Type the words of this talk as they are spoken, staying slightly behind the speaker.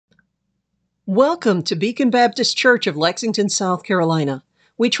Welcome to Beacon Baptist Church of Lexington, South Carolina.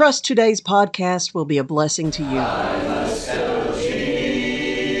 We trust today's podcast will be a blessing to you.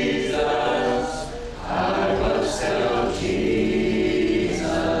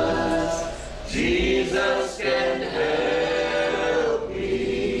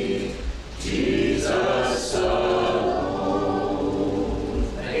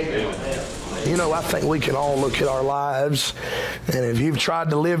 You know, I think we can all look at our lives, and if you've tried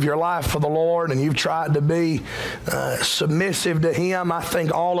to live your life for the Lord and you've tried to be submissive to Him, I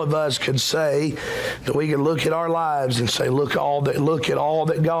think all of us could say that we could look at our lives and say, look at all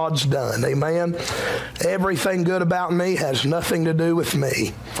that God's done. Amen. Everything good about me has nothing to do with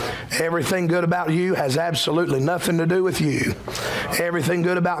me. Everything good about you has absolutely nothing to do with you. Everything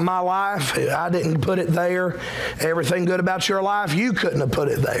good about my life, I didn't put it there. Everything good about your life, you couldn't have put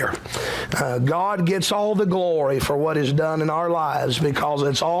it there. God gets all the glory for what is done in our lives because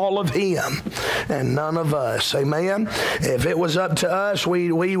it's all of Him and none of us. Amen. If it was up to us,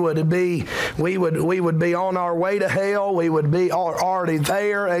 we would be on our way to hell. We would be already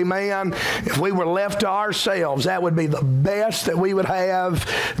there. Amen. If we were left to ourselves, that would be the best that we would have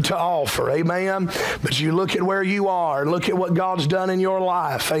to offer. Amen. But you look at where you are and look at what God's done in your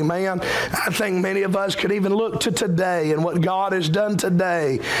life. Amen. I think many of us could even look to today and what God has done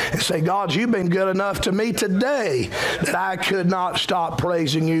today and say, God, you've been good enough to me today that I could not stop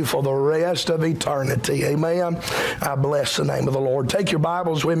praising you for the rest of eternity. Amen. I bless the name of the Lord. Take your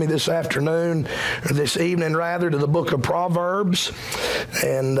Bibles with me this afternoon, or this evening rather, to the book of Proverbs.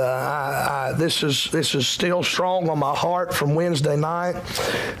 And this is still strong on my heart from Wednesday night.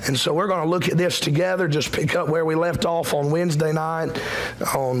 And so we're going to look at this together, just pick up where we left off on Wednesday night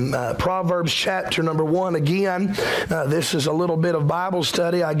on Proverbs chapter number 1 again. This is a little bit of Bible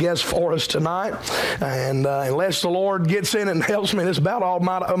study, I guess, for us tonight. And unless the Lord gets in and helps me, this about all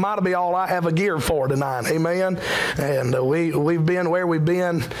might be all I have a gear for tonight. Amen. And we've been where we've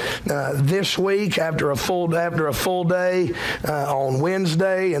been this week after a full day on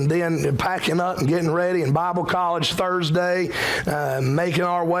Wednesday, and then packing up and getting ready in Bible college Thursday, making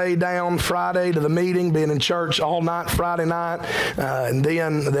our way down Friday to the meeting, being in church all night Friday night, and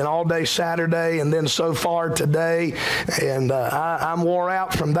then all day Saturday, and then so far today. And I'm wore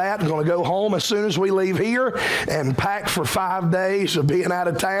out from that. I'm going to go home as soon as we leave here and pack for 5 days of being out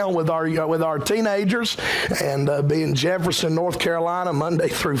of town with our teenagers, and be in Jefferson, North Carolina, Monday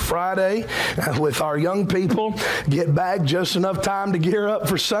through Friday with our young people. Get back just enough time to gear up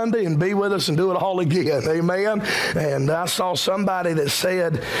for Sunday and be with us and do it all again. Amen. And I saw somebody that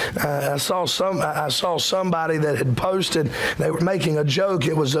said, I saw somebody that had posted. They were making a joke.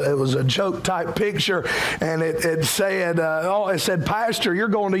 It was a joke type picture, and it said, Pastor, you're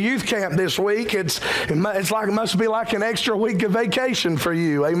going to youth camp this week. It must be like an extra week of vacation for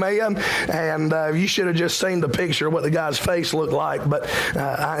you. Amen. And you should have just seen the picture of what the guy's face looked like. But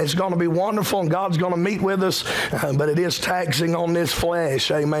it's going to be wonderful, and God's going to meet with us. But it is taxing on this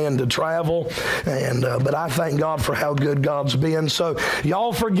flesh, amen, to travel. And but I thank God for how good God's been. So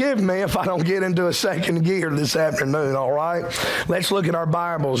y'all forgive me if I don't get into a second gear this afternoon, all right? Let's look at our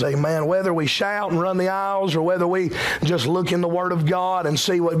Bibles, amen. Whether we shout and run the aisles or whether we just look in the Word of God and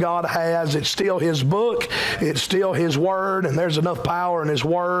see what God has, it's still His book, it's still His Word, and there's enough power in His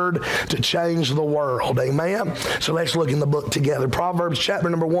Word to change the world, amen? So let's look in the book together. Proverbs chapter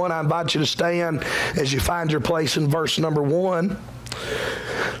number 1, I invite you to stand as you find your place in verse number 1.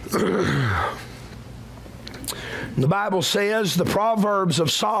 The Bible says, the Proverbs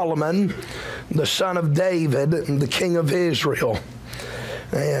of Solomon, the son of David, the king of Israel.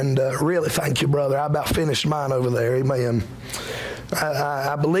 And really, thank you, brother. I about finished mine over there. Amen.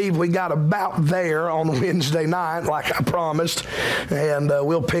 I believe we got about there on Wednesday night, like I promised. And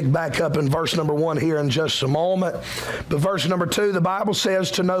we'll pick back up in verse number 1 here in just a moment. But verse number 2, the Bible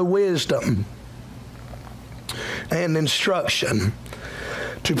says to know wisdom and instruction,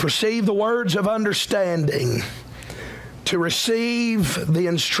 to perceive the words of understanding, to receive the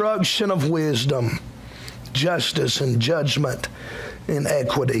instruction of wisdom, justice and judgment and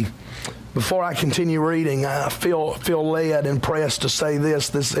equity. Before I continue reading, I feel led and pressed to say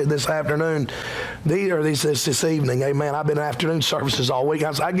this afternoon, this evening. Amen. I've been in afternoon services all week.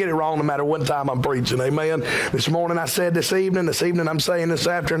 I get it wrong no matter what time I'm preaching. Amen. This morning I said this evening I'm saying this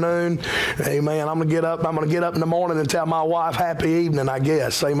afternoon. Amen. I'm gonna get up in the morning and tell my wife happy evening, I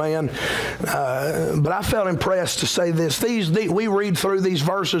guess. Amen. But I felt impressed to say this. We read through these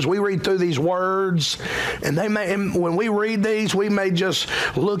verses, we read through these words, and when we read these, we may just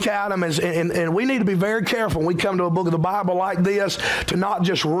look at them as and we need to be very careful when we come to a book of the Bible like this to not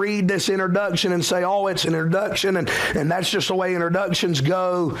just read this introduction and say, oh, it's an introduction, and that's just the way introductions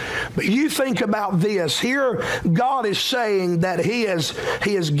go. But you think about this. Here, God is saying that He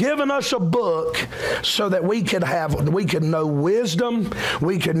has given us a book so that we can know wisdom,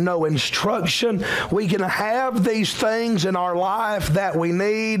 we can know instruction, we can have these things in our life that we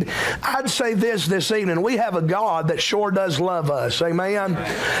need. I'd say this evening, we have a God that sure does love us, amen,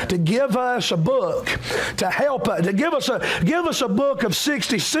 to give us a book, to help us, to give us a book of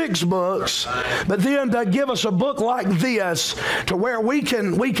 66 books, but then to give us a book like this to where we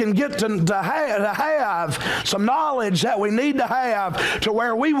can get to have some knowledge that we need to have to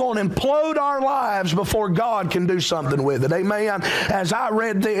where we won't implode our lives before God can do something with it, amen. As I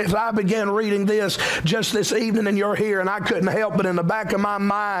read this, I began reading this just this evening, and you're here, and I couldn't help but in the back of my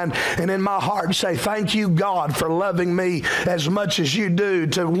mind and in my heart say, thank you, God, for loving me as much as you do,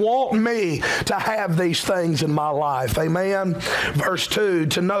 to want me to have these things in my life, amen. Verse 2,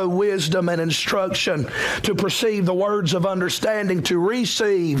 to know wisdom and instruction, to perceive the words of understanding, to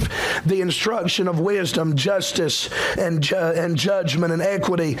receive the instruction of wisdom, justice, and judgment and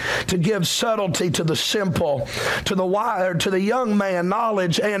equity, to give subtlety to the simple, to the wise, to the young man,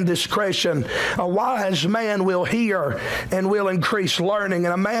 knowledge and discretion. A wise man will hear and will increase learning,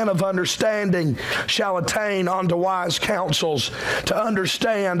 and a man of understanding shall attain unto wise counsels, to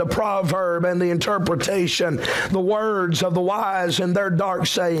understand a proverb and the interpretation, the words of the wise and their dark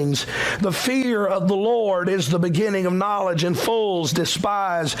sayings. The fear of the Lord is the beginning of knowledge, and fools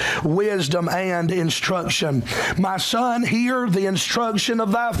despise wisdom and instruction. My son, hear the instruction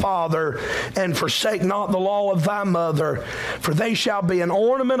of thy father, and forsake not the law of thy mother, for they shall be an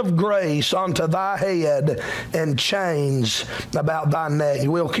ornament of grace unto thy head, and chains about thy neck.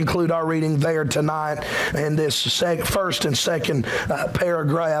 We'll conclude our reading there tonight in this first and second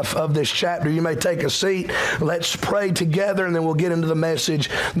paragraph of this chapter. You may take a seat. Let's pray together, and then we'll get into the message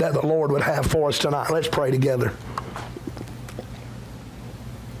that the Lord would have for us tonight. Let's pray together.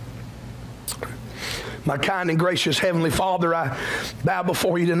 My kind and gracious Heavenly Father, I bow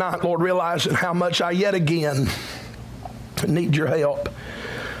before you tonight, Lord, realizing how much I yet again need your help.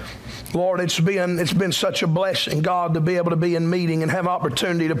 Lord, it's been such a blessing, God, to be able to be in meeting and have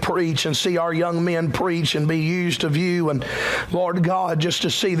opportunity to preach and see our young men preach and be used of you. And Lord God, just to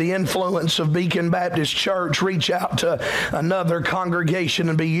see the influence of Beacon Baptist Church reach out to another congregation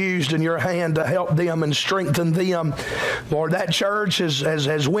and be used in your hand to help them and strengthen them. Lord, that church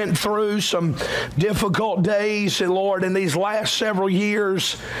has went through some difficult days, and Lord, in these last several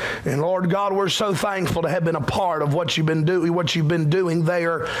years. And Lord God, we're so thankful to have been a part of what you've been doing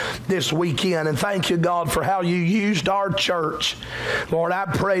there this weekend. And thank you, God, for how you used our church. Lord, I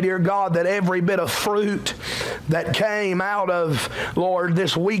pray, dear God, that every bit of fruit that came out of, Lord,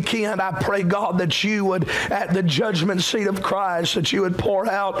 this weekend, I pray, God, that you would, at the judgment seat of Christ, that you would pour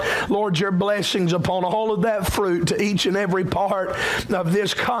out, Lord, your blessings upon all of that fruit to each and every part of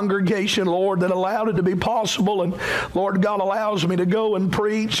this congregation, Lord, that allowed it to be possible. And Lord God allows me to go and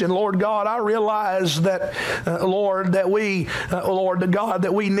preach. And Lord God, I realize that, Lord, that we, Lord God,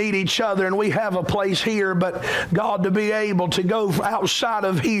 that we need each other, and we have a place here, but God, to be able to go outside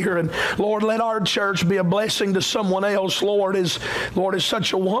of here and Lord, let our church be a blessing to someone else, Lord, is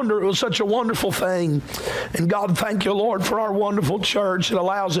such a wonderful thing. And God, thank you, Lord, for our wonderful church that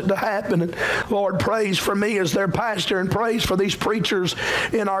allows it to happen. And Lord, praise for me as their pastor, and praise for these preachers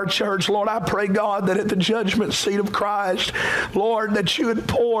in our church. Lord, I pray, God, that at the judgment seat of Christ, Lord, that you would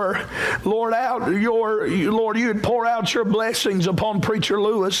pour, Lord, you would pour out your blessings upon Preacher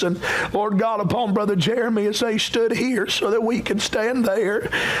Lewis, and Lord God, upon Brother Jeremy as they stood here so that we can stand there.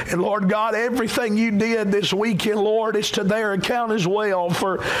 And Lord God, everything you did this weekend, Lord, is to their account as well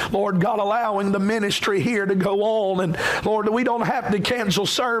for, Lord God, allowing the ministry here to go on. And Lord, we don't have to cancel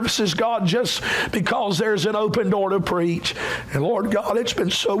services, God, just because there's an open door to preach. And Lord God, it's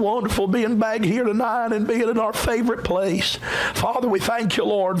been so wonderful being back here tonight and being in our favorite place. Father, we thank you,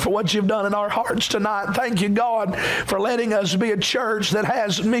 Lord, for what you've done in our hearts tonight. Thank you, God, for letting us be a church that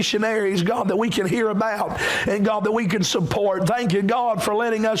has missionaries, God, that we can hear about, and God, that we can support. Thank you, God, for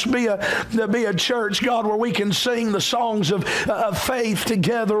letting us be a church, God, where we can sing the songs of faith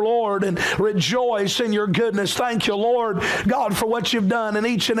together, Lord, and rejoice in your goodness. Thank you, Lord, God, for what you've done in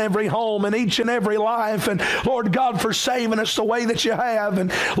each and every home and each and every life, and Lord God, for saving us the way that you have,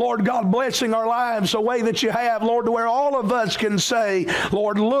 and Lord God, blessing our lives the way that you have, Lord, to where all of us can say,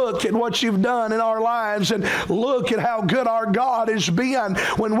 Lord, look at what you've done in our lives, and look at how good our God has been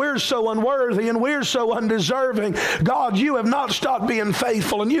when we're so unworthy and we're so undeserving. God, you have not stopped being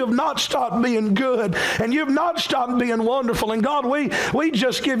faithful, and you have not stopped being good, and you You've not stopped being wonderful. And God, we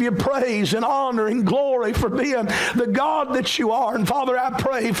just give you praise and honor and glory for being the God that you are. And Father, I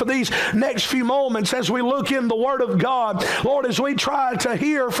pray for these next few moments as we look in the Word of God, Lord, as we try to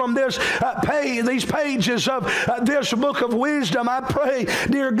hear from this these pages of this book of wisdom, I pray,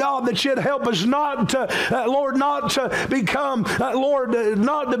 dear God, that you'd help us not to, Lord, not to become,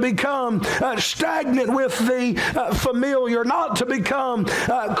 not to become stagnant with the familiar, not to become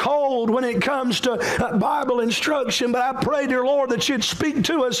cold when it comes to Bible instruction. But I pray, dear Lord, that you'd speak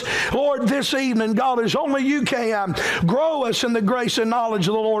to us, Lord, this evening, God, as only you can. Grow us in the grace and knowledge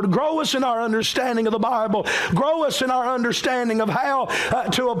of the Lord. Grow us in our understanding of the Bible. Grow us in our understanding of how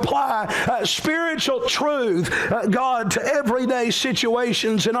to apply spiritual truth, God, to everyday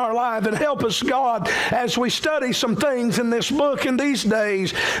situations in our life. And help us, God, as we study some things in this book in these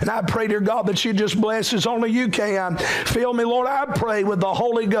days. And I pray, dear God, that you just bless as only you can. Fill me, Lord, I pray, with the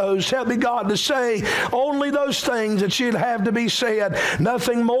Holy Ghost. Help me, God, to say only those things that you'd have to be said.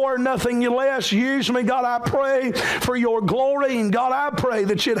 Nothing more, nothing less. Use me, God, I pray, for your glory. And God, I pray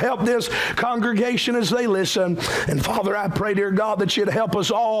that you'd help this congregation as they listen. And Father, I pray, dear God, that you'd help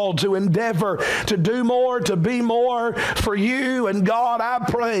us all to endeavor to do more, to be more for you. And God, I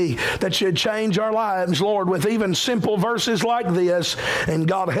pray that you'd change our lives, Lord, with even simple verses like this. And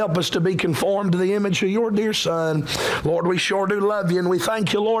God, help us to be conformed to the image of your dear Son. Lord, we sure do love you, and we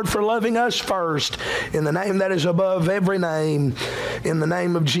thank you, Lord, for loving us first. In the name that is above every name, in the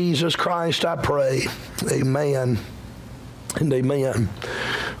name of Jesus Christ, I pray. Amen and amen.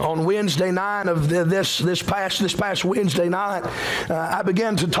 On Wednesday night of this past Wednesday night, I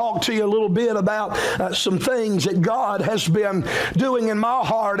began to talk to you a little bit about some things that God has been doing in my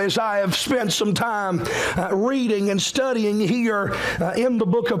heart as I have spent some time reading and studying here in the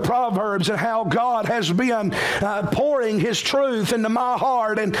book of Proverbs, and how God has been pouring His truth into my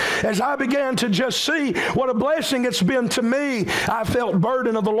heart. And as I began to just see what a blessing it's been to me, I felt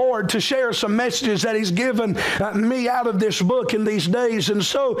burden of the Lord to share some messages that He's given me out of this book in these days. And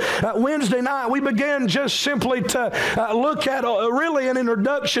so Wednesday night we began just simply to look at really an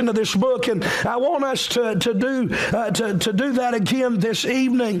introduction to this book, and I want us to do that again this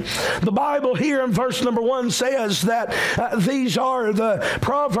evening. The Bible here in verse number 1 says that these are the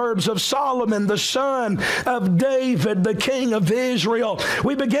Proverbs of Solomon, the son of David, the king of Israel.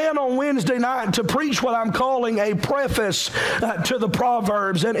 We began on Wednesday night to preach what I'm calling a preface to the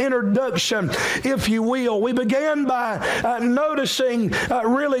Proverbs, an introduction, if you will. We began by noticing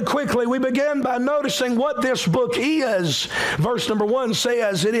really quickly, we began by noticing what this book is. Verse number 1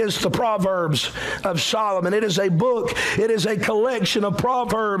 says it is the Proverbs of Solomon. It is a book, it is a collection of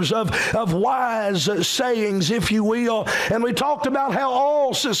proverbs, of wise sayings, if you will. And we talked about how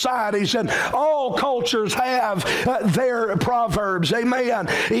all societies and all cultures have their proverbs. Amen.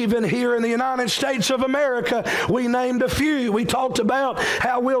 Even here in the United States of America, we named a few. We talked about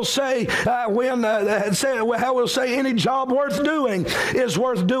how we'll say any job worth doing is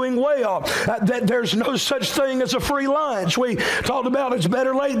worth doing well, that there's no such thing as a free lunch. We talked about it's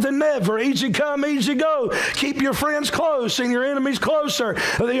better late than never, easy come, easy go, keep your friends close and your enemies closer,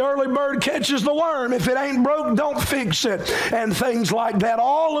 the early bird catches the worm, if it ain't broke, don't fix it, and things like that.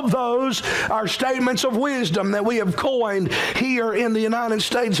 All of those are statements of wisdom that we have coined here in the United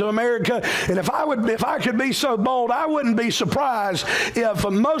States of America. And if I could be so bold, I wouldn't be surprised if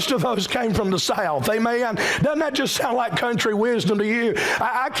most of those came from the South. Amen. Doesn't that just sound like country wisdom to you?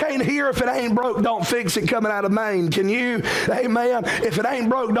 I can't hear if it ain't broke, don't fix it coming out of Maine. Can you? Amen. If it ain't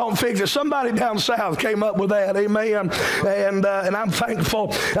broke, don't fix it. Somebody down south came up with that. Amen. And I'm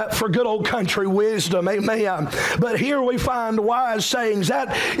thankful for good old country wisdom. Amen. But here we find wise sayings.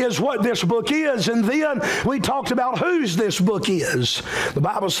 That is what this book is. And then we talked about whose this book is. The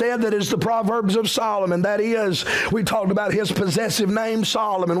Bible said that it's the Proverbs of Solomon. That is, we talked about his possessive name,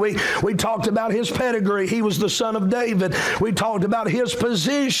 Solomon. We talked about his pedigree. He was the son of David. We talked about his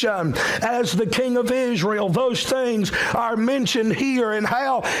position as the king of Israel. Those things are mentioned here, and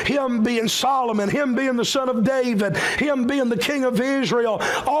how him being Solomon, him being the son of David, him being the king of Israel,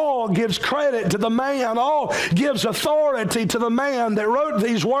 all gives credit to the man, all gives authority to the man that wrote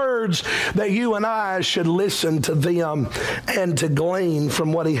these words, that you and I should listen to them and to glean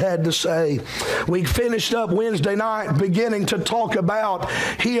from what he had to say. We finished up Wednesday night beginning to talk about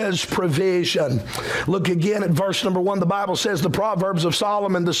his provision. Look again at verse number 1. The Bible says the Proverbs of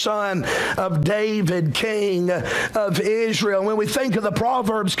Solomon, the son of David, king of Israel. When we think of the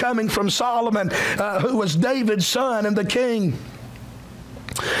Proverbs coming from Solomon, who was David's son and the king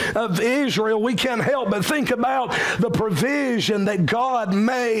of Israel, we can't help but think about the provision that God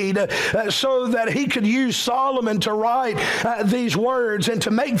made so that he could use Solomon to write these words and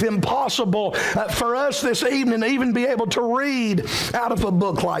to make them possible for us this evening to even be able to read out of a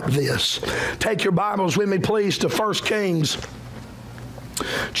book like this. Take your Bibles with me, please, to 1 Kings.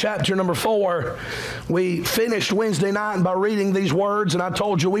 Chapter number 4. We finished Wednesday night by reading these words, and I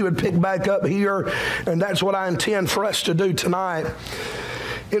told you we would pick back up here, and that's what I intend for us to do tonight.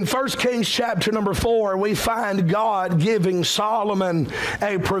 In 1 Kings chapter number 4, we find God giving Solomon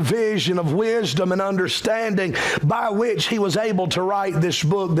a provision of wisdom and understanding by which he was able to write this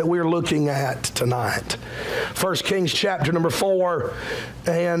book that we're looking at tonight. 1 Kings chapter number 4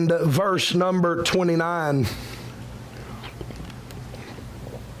 and verse number 29.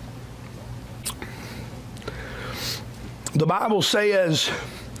 The Bible says,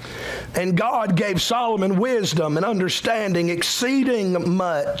 "And God gave Solomon wisdom and understanding exceeding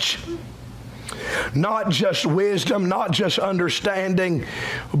much." Not just wisdom, not just understanding,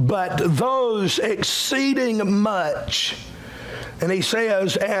 but those exceeding much. And he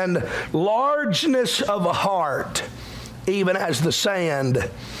says, "And largeness of heart, even as the sand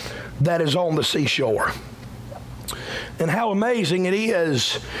that is on the seashore." And how amazing it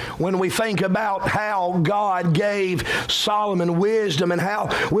is when we think about how God gave Solomon wisdom, and how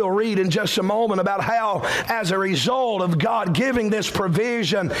we'll read in just a moment about how, as a result of God giving this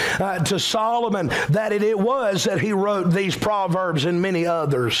provision to Solomon, that it was that he wrote these Proverbs and many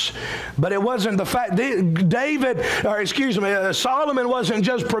others. But it wasn't the fact that Solomon wasn't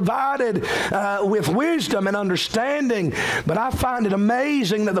just provided with wisdom and understanding, but I find it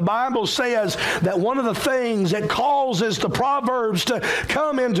amazing that the Bible says that one of the things that causes the Proverbs to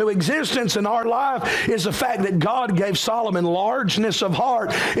come into existence in our life is the fact that God gave Solomon largeness of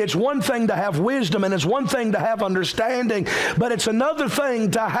heart. It's one thing to have wisdom, and it's one thing to have understanding, but it's another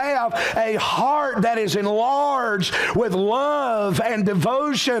thing to have a heart that is enlarged with love and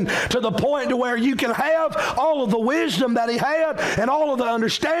devotion to the point to where you can have all of the wisdom that he had and all of the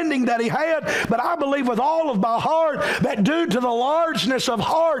understanding that he had. But I believe with all of my heart that due to the largeness of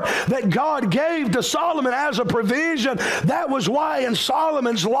heart that God gave to Solomon as a provision, that was why in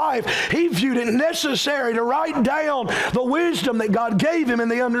Solomon's life he viewed it necessary to write down the wisdom that God gave him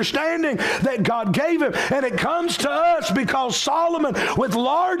and the understanding that God gave him. And it comes to us because Solomon, with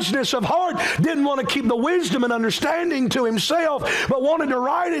largeness of heart, didn't want to keep the wisdom and understanding to himself, but wanted to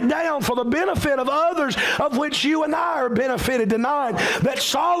write it down for the benefit of others, of which you and I are benefited tonight. That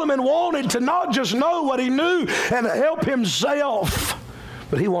Solomon wanted to not just know what he knew and help himself,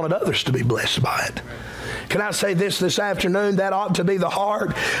 but he wanted others to be blessed by it. Can I say this afternoon? That ought to be the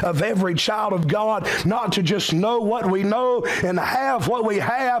heart of every child of God, not to just know what we know and have what we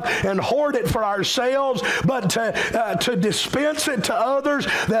have and hoard it for ourselves, but to dispense it to others,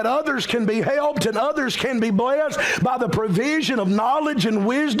 that others can be helped and others can be blessed by the provision of knowledge and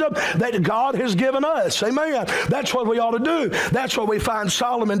wisdom that God has given us. Amen. That's what we ought to do. That's what we find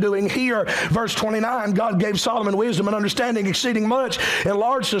Solomon doing here. Verse 29, God gave Solomon wisdom and understanding exceeding much, and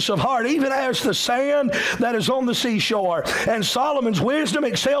largeness of heart, even as the sand that is on the seashore. And Solomon's wisdom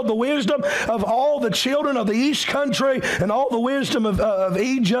excelled the wisdom of all the children of the east country and all the wisdom of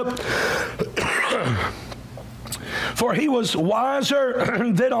Egypt. For he was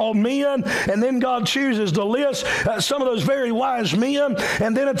wiser than all men. And then God chooses to list some of those very wise men.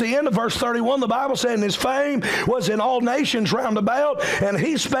 And then at the end of verse 31, the Bible said, "And his fame was in all nations round about, and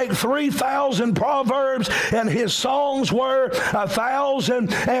he spake 3,000 proverbs, and his songs were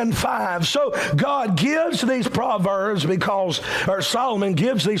 1,005. So God gives these proverbs or Solomon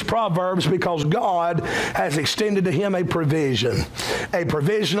gives these proverbs because God has extended to him a provision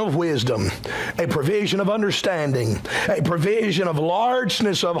of wisdom, a provision of understanding, a provision of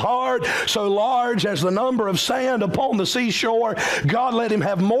largeness of heart, so large as the number of sand upon the seashore. God let him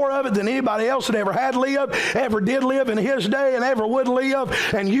have more of it than anybody else that ever had lived, ever did live in his day, and ever would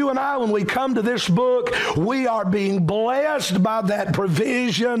live. And you and I, when we come to this book, we are being blessed by that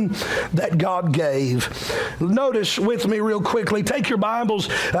provision that God gave. Notice with me real quickly, take your Bibles,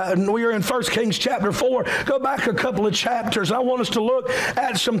 we are in 1 Kings chapter 4. Go back a couple of chapters. I want us to look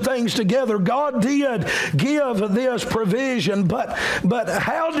at some things together. God did give this provision, but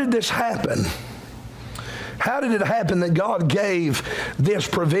how did this happen? How did it happen that God gave this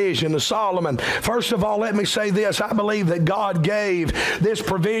provision to Solomon? First of all, let me say this. I believe that God gave this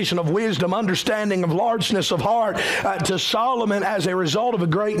provision of wisdom, understanding of largeness of heart to Solomon as a result of a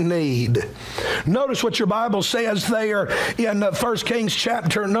great need. Notice what your Bible says there in 1 Kings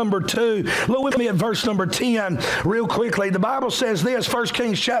chapter number 2. Look with me at verse number 10 real quickly. The Bible says this, 1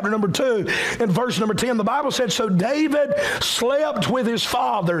 Kings chapter number 2 and verse number 10. The Bible said, so David slept with his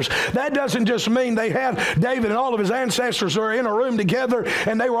fathers. That doesn't just mean they had David and all of his ancestors were in a room together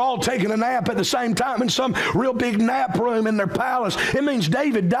and they were all taking a nap at the same time in some real big nap room in their palace. It means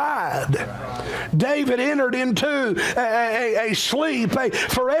David died. David entered into a sleep, a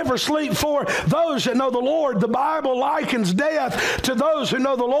forever sleep. For those that know the Lord, the Bible likens death to those who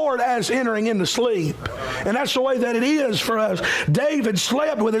know the Lord as entering into sleep. And that's the way that it is for us. David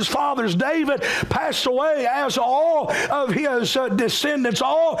slept with his fathers. David passed away as all of his descendants,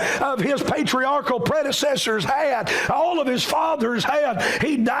 all of his patriarchal predecessors had, all of his fathers had.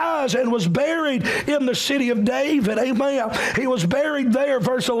 He dies and was buried in the city of David. Amen. He was buried there.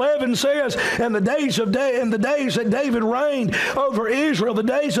 Verse 11 says, in the days that David reigned over Israel, the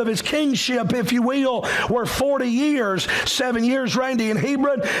days of his kingship, if you will, were 40 years. 7 years reigned he in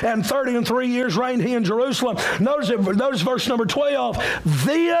Hebron, and 33 years reigned he in Jerusalem. Notice verse number 12.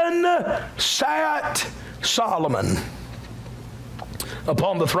 Then sat Solomon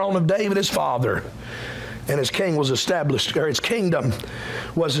upon the throne of David his father, and his kingdom was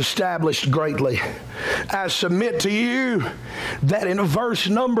established greatly. I submit to you that in verse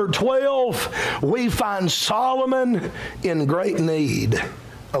number 12 we find Solomon in great need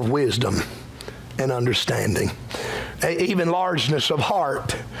of wisdom and understanding, even largeness of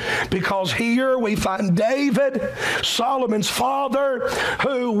heart. Because here we find David, Solomon's father,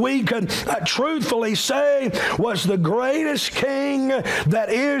 who we can truthfully say was the greatest king that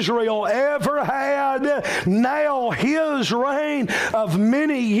Israel ever had. Now his reign of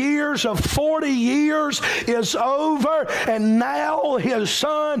many years, of 40 years, is over, and now his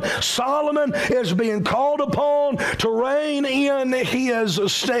son Solomon is being called upon to reign in his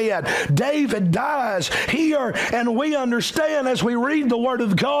stead. David dies here, and we understand as we read the Word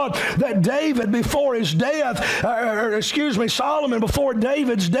of God that David before his death, Solomon before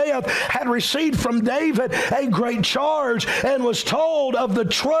David's death had received from David a great charge and was told of the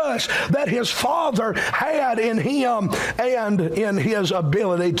trust that his father had in him and in his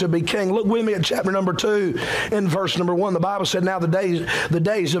ability to be king. Look with me at chapter number 2 in verse number 1. The Bible said, now the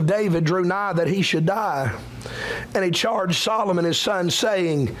days of David drew nigh that he should die. And he charged Solomon his son,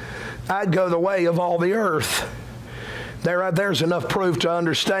 saying, I'd go the way of all the earth. There's enough proof to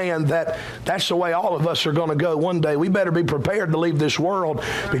understand that that's the way all of us are going to go one day. We better be prepared to leave this world,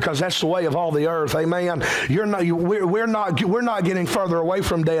 because that's the way of all the earth. Amen. We're not getting further away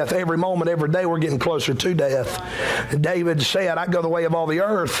from death. Every moment, every day, we're getting closer to death. David said, I go the way of all the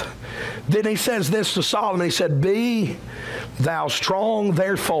earth. Then he says this to Solomon. He said, be thou strong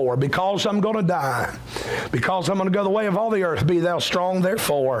therefore, because I'm going to die, because I'm going to go the way of all the earth. Be thou strong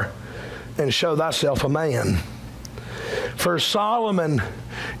therefore, and show thyself a man. For Solomon,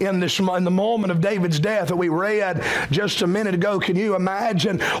 in the moment of David's death that we read just a minute ago, can you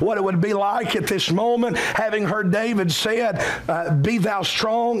imagine what it would be like at this moment, having heard David said, be thou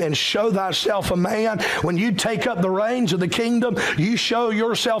strong and show thyself a man? When you take up the reins of the kingdom, you show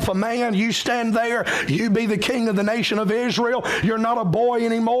yourself a man. You stand there, you be the king of the nation of Israel. You're not a boy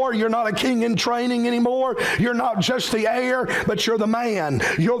anymore. You're not a king in training anymore. You're not just the heir, but you're the man.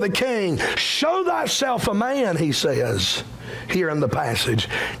 You're the king. Show thyself a man, he says here in the passage.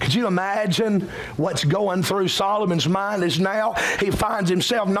 Could you imagine what's going through Solomon's mind is now he finds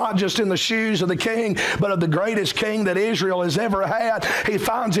himself not just in the shoes of the king, but of the greatest king that Israel has ever had. He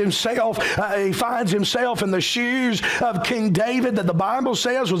finds himself in the shoes of King David, that the Bible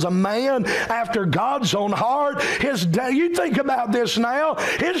says was a man after God's own heart. His dad, you think about this now,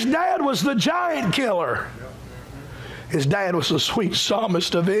 his dad was the giant killer. His dad was the sweet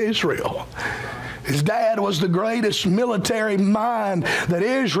psalmist of Israel. His dad was the greatest military mind that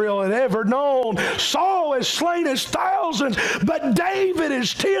Israel had ever known. Saul has slain his thousands, but David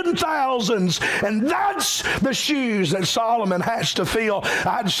is 10,000s. And that's the shoes that Solomon has to fill.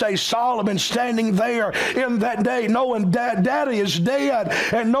 I'd say Solomon standing there in that day, knowing Daddy is dead,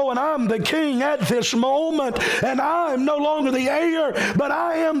 and knowing I'm the king at this moment, and I'm no longer the heir, but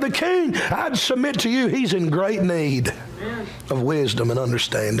I am the king. I'd submit to you, he's in great need of wisdom and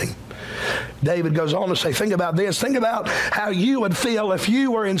understanding. David goes on to say, think about this. Think about how you would feel if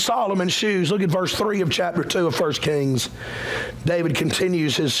you were in Solomon's shoes. Look at verse 3 of chapter 2 of 1 Kings. David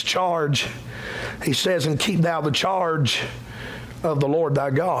continues his charge. He says, and keep thou the charge of the Lord thy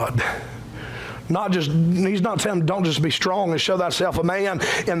God. He's not telling him, don't just be strong and show thyself a man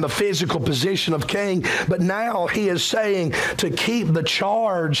in the physical position of king, but now he is saying to keep the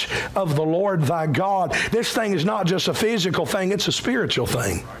charge of the Lord thy God. This thing is not just a physical thing, it's a spiritual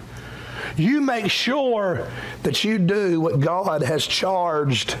thing. You make sure that you do what God has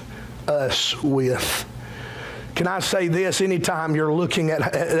charged us with. Can I say this? Anytime you're looking at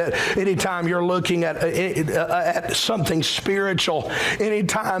something spiritual,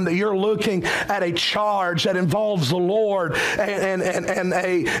 anytime that you're looking at a charge that involves the Lord and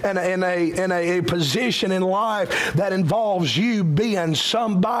a position in life that involves you being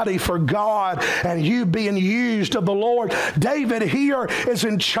somebody for God and you being used of the Lord, David here is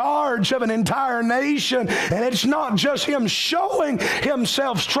in charge of an entire nation, and it's not just him showing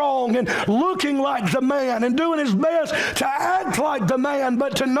himself strong and looking like the man and doing his best to act like the man,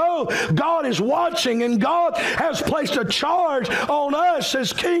 but to know God is watching and God has placed a charge on us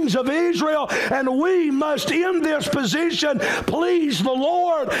as kings of Israel, and we must in this position please the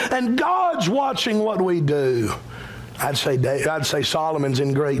Lord, and God's watching what we do. I'd say Solomon's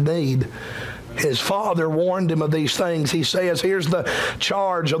in great need. His father warned him of these things. He says, here's the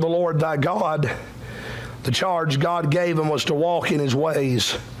charge of the Lord thy God. The charge God gave him was to walk in his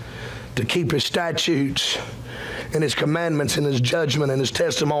ways, to keep his statutes and his commandments and his judgment and his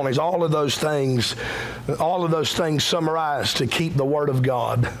testimonies, all of those things summarized to keep the word of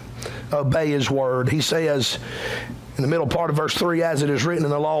God, obey his word. He says in the middle part of verse 3, as it is written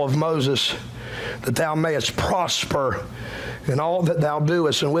in the law of Moses, that thou mayest prosper in all that thou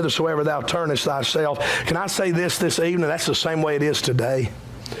doest and whithersoever thou turnest thyself. Can I say this evening? That's the same way it is today.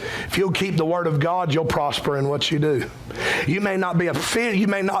 If you'll keep the word of God, you'll prosper in what you do. You may not be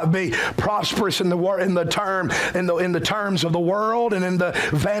prosperous in the terms of the world and in the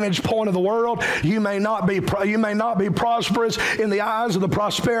vantage point of the world. You may not be prosperous in the eyes of the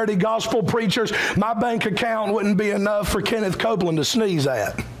prosperity gospel preachers. My bank account wouldn't be enough for Kenneth Copeland to sneeze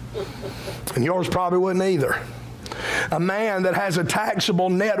at, and yours probably wouldn't either. A man that has a taxable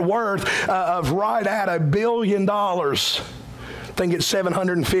net worth of right at $1 billion. I think it's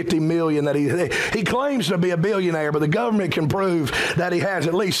 $750 million that he claims to be a billionaire, but the government can prove that he has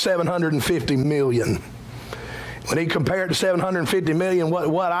at least $750 million. When he compared to $750 million,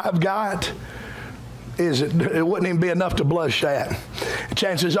 what I've got is it wouldn't even be enough to blush at.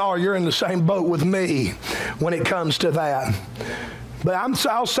 Chances are you're in the same boat with me when it comes to that. But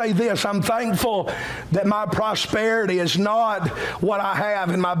I'll say this, I'm thankful that my prosperity is not what I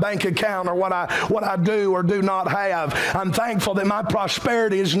have in my bank account or what I do or do not have. I'm thankful that my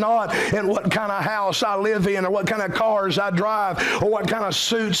prosperity is not in what kind of house I live in or what kind of cars I drive or what kind of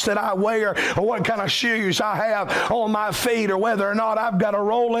suits that I wear or what kind of shoes I have on my feet or whether or not I've got a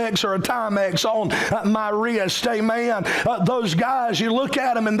Rolex or a Timex on my wrist. Amen. Those guys, you look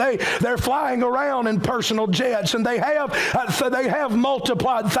at them and they're flying around in personal jets, and they have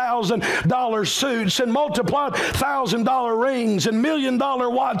multiplied $1,000 suits and multiplied $1,000 rings and $1 million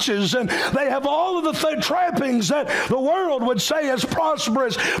watches, and they have all of the trappings that the world would say is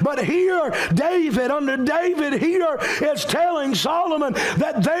prosperous. But here, David here is telling Solomon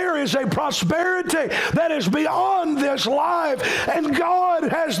that there is a prosperity that is beyond this life, and God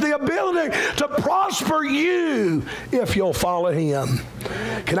has the ability to prosper you if you'll follow him.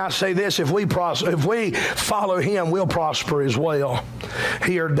 Can I say this? If we follow him, we'll prosper as well.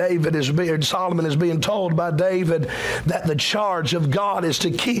 Here Solomon is being told by David that the charge of God is to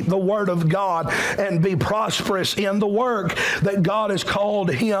keep the word of God and be prosperous in the work that God has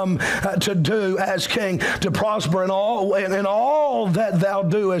called him to do as king, to prosper in all that thou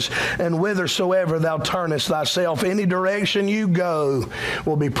doest, and whithersoever thou turnest thyself. Any direction you go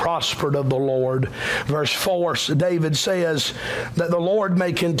will be prospered of the Lord. Verse 4, David says that the Lord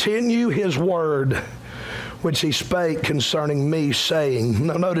may continue his word which he spake concerning me, saying.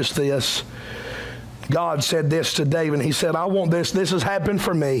 Now notice this. God said this to David. He said, I want this. This has happened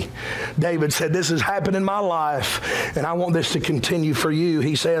for me. David said, this has happened in my life, and I want this to continue for you.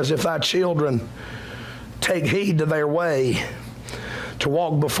 He says, if thy children take heed to their way, to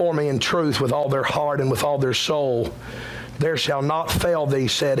walk before me in truth with all their heart and with all their soul, there shall not fail thee,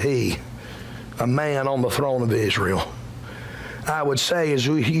 said he, a man on the throne of Israel. I would say, as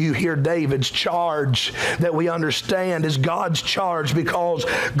you hear David's charge, that we understand is God's charge, because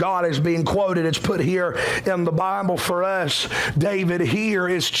God is being quoted. It's put here in the Bible for us. David here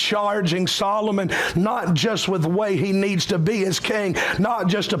is charging Solomon not just with the way he needs to be as king, not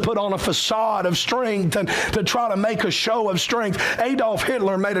just to put on a facade of strength and to try to make a show of strength. Adolf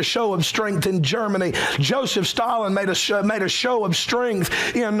Hitler made a show of strength in Germany. Joseph Stalin made a show of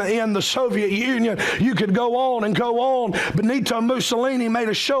strength in the Soviet Union. You could go on and go on, but need Mussolini made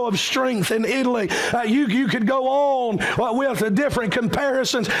a show of strength in Italy. You could go on with different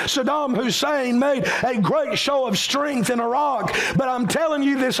comparisons. Saddam Hussein made a great show of strength in Iraq. But I'm telling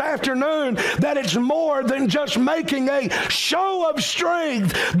you this afternoon that it's more than just making a show of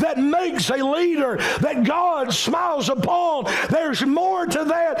strength that makes a leader that God smiles upon. There's more to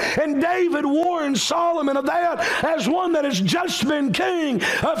that. And David warned Solomon of that as one that has just been king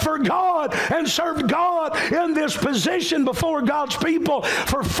for God and served God in this position before God's people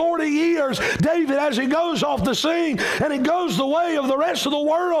for 40 years. David, as he goes off the scene and he goes the way of the rest of the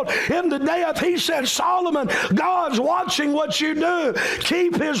world into death, he said, Solomon, God's watching what you do.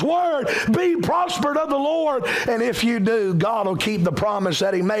 Keep his word. Be prospered of the Lord. And if you do, God will keep the promise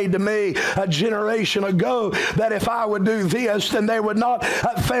that he made to me a generation ago, that if I would do this, then they would not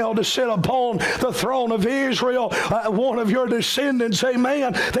fail to sit upon the throne of Israel. One of your descendants,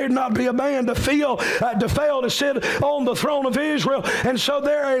 amen. There'd not be a man to fail to sit on the throne of Israel. And so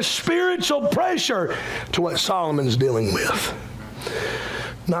there is spiritual pressure to what Solomon's dealing with.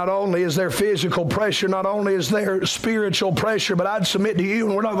 Not only is there physical pressure, not only is there spiritual pressure, but I'd submit to you,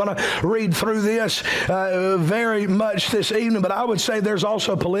 and we're not going to read through this very much this evening, but I would say there's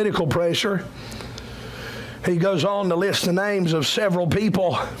also political pressure. He goes on to list the names of several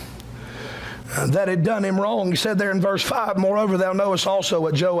people that had done him wrong. He said there in verse 5, moreover, thou knowest also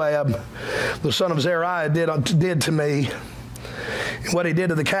what Joab, the son of Zeruiah, did to me. What he did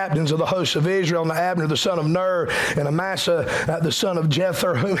to the captains of the hosts of Israel, and Abner the son of Ner, and Amasa the son of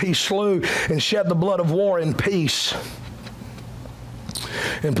Jether, whom he slew, and shed the blood of war in peace,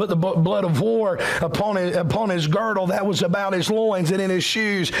 and put the blood of war upon his girdle that was about his loins, and in his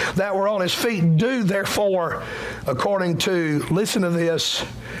shoes that were on his feet. Do therefore according to, listen to this,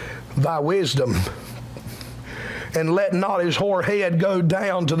 thy wisdom, and let not his hoar head go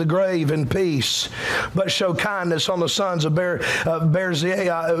down to the grave in peace, but show kindness on the sons of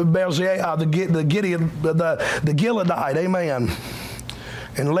Berzeiah, the Gileadite, amen.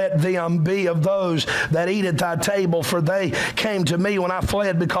 And let them be of those that eat at thy table, for they came to me when I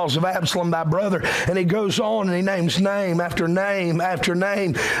fled because of Absalom thy brother. And he goes on and he names name after name after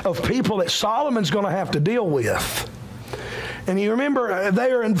name of people that Solomon's going to have to deal with. And you remember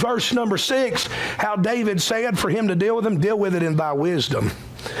there in verse number 6, how David said for him to deal with them, deal with it in thy wisdom.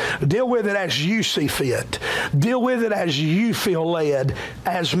 Deal with it as you see fit. Deal with it as you feel led,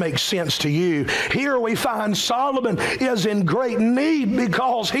 as makes sense to you. Here we find Solomon is in great need,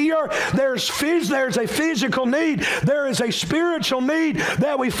 because here there's a physical need. There is a spiritual need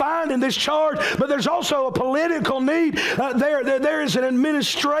that we find in this charge, but there's also a political need. There is an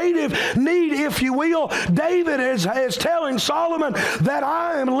administrative need, if you will. David is telling Solomon that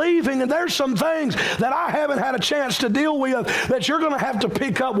I am leaving, and there's some things that I haven't had a chance to deal with that you're going to have to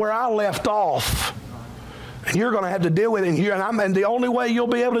pick up where I left off. And you're going to have to deal with it. And the only way you'll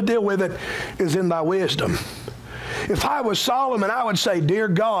be able to deal with it is in thy wisdom. If I was Solomon, I would say, dear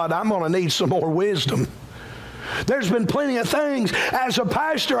God, I'm going to need some more wisdom. There's been plenty of things as a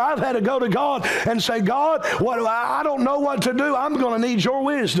pastor I've had to go to God and say, God, I don't know what to do. I'm going to need your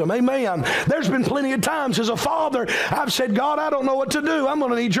wisdom. Amen. There's been plenty of times as a father I've said, God, I don't know what to do. I'm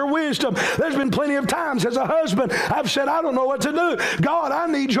going to need your wisdom. There's been plenty of times as a husband I've said, I don't know what to do. God, I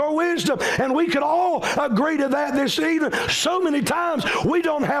need your wisdom. And we could all agree to that this evening. So many times we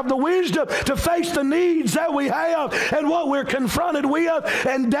don't have the wisdom to face the needs that we have and what we're confronted with.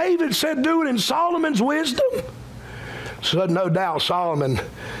 And David said, do it in Solomon's wisdom. So no doubt Solomon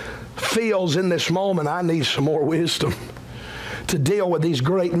feels in this moment, I need some more wisdom to deal with these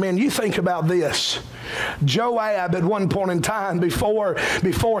great men. You think about this. Joab at one point in time, before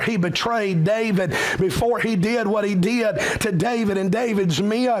he betrayed David, before he did what he did to David and David's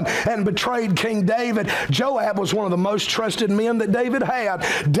men and betrayed King David, Joab was one of the most trusted men that David had.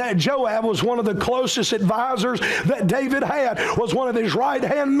 Joab was one of the closest advisors that David had, was one of his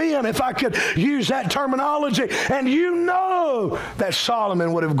right-hand men, if I could use that terminology. And you know that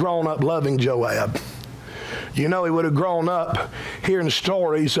Solomon would have grown up loving Joab. You know, he would have grown up hearing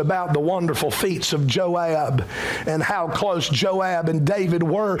stories about the wonderful feats of Joab and how close Joab and David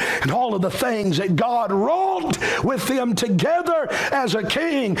were and all of the things that God wrought with them together as a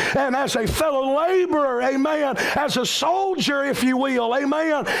king and as a fellow laborer, amen, as a soldier, if you will,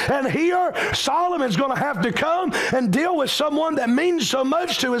 amen. And here Solomon's going to have to come and deal with someone that means so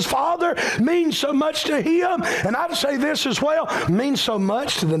much to his father, means so much to him, and I'd say this as well, means so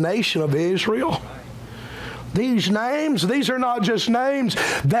much to the nation of Israel. These names, these are not just names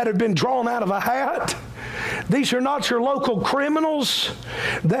that have been drawn out of a hat. These are not your local criminals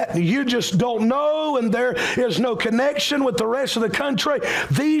that you just don't know and there is no connection with the rest of the country.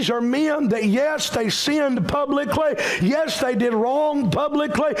 These are men that, yes, they sinned publicly. Yes, they did wrong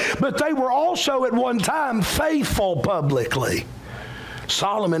publicly, but they were also at one time faithful publicly.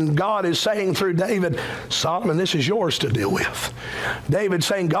 Solomon, God is saying through David, Solomon, this is yours to deal with. David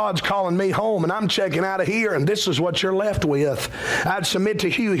saying, God's calling me home and I'm checking out of here and this is what you're left with. I'd submit to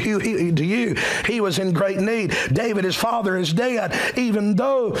you, he was in great need. David, his father, is dead. Even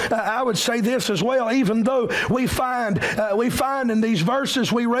though, I would say this as well, even though we find in these verses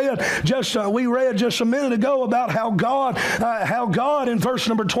we read just a minute ago about how God in verse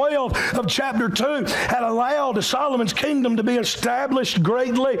number 12 of chapter 2 had allowed Solomon's kingdom to be established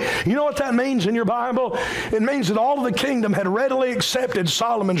greatly. You know what that means in your Bible? It means that all of the kingdom had readily accepted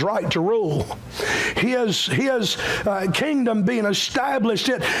Solomon's right to rule. His kingdom being established,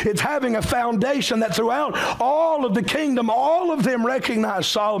 it's having a foundation that throughout all of the kingdom, all of them recognize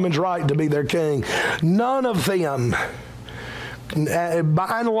Solomon's right to be their king. None of them,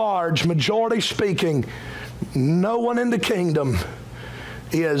 by and large, majority speaking, no one in the kingdom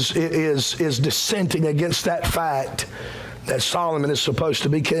is dissenting against that fact that Solomon is supposed to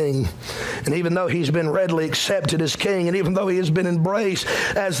be king. And even though he's been readily accepted as king, and even though he has been embraced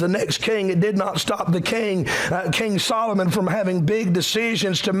as the next king, it did not stop the king, King Solomon, from having big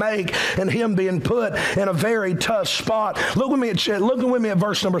decisions to make and him being put in a very tough spot. Look with me at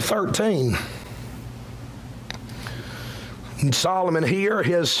verse number 13. And Solomon here,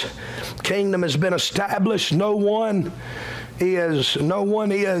 his kingdom has been established. No one is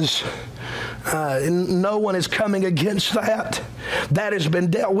coming against that. That has been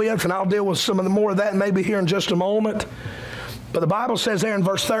dealt with, and I'll deal with some of the more of that maybe here in just a moment. But the Bible says there in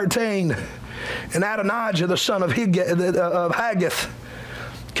verse 13, and Adonijah, the son of Haggith,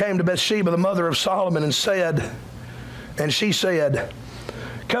 came to Bathsheba, the mother of Solomon, and she said,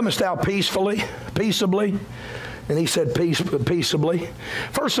 comest thou peaceably? And he said, peaceably.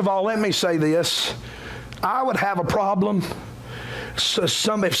 First of all, let me say this. I would have a problem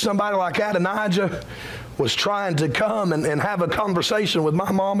if somebody like Adonijah was trying to come and have a conversation with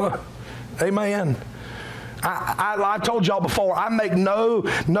my mama. Amen. I told y'all before, I make no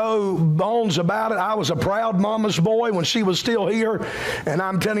bones about it. I was a proud mama's boy when she was still here. And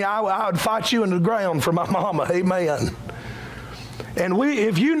I'm telling you, I would fight you in the ground for my mama. Amen. And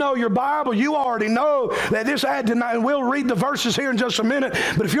if you know your Bible, you already know that this Adonijah, and we'll read the verses here in just a minute,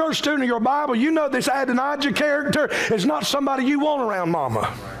 but if you're a student of your Bible, you know this Adonijah character is not somebody you want around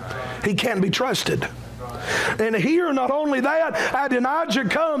mama. He can't be trusted. And here, not only that, Adonijah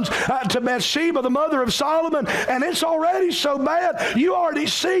comes to Bathsheba, the mother of Solomon, and it's already so bad. You already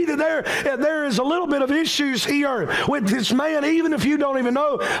see that there is a little bit of issues here with this man, even if you don't even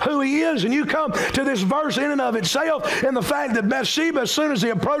know who he is. And you come to this verse in and of itself, and the fact that Bathsheba, as soon as he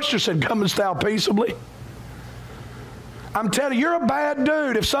approached her, said, comest thou peaceably? I'm telling you, you're a bad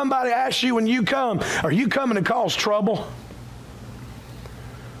dude if somebody asks you when you come, are you coming to cause trouble?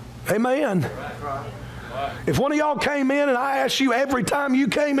 Amen. If one of y'all came in and I asked you every time you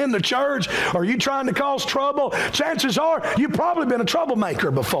came in the church, are you trying to cause trouble? Chances are you've probably been a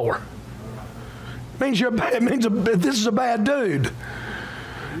troublemaker before. It means this is a bad dude.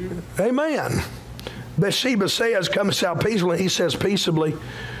 Amen. Bathsheba says, comest thou peaceably? He says, peaceably.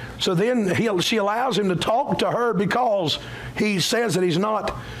 So then she allows him to talk to her because he says that he's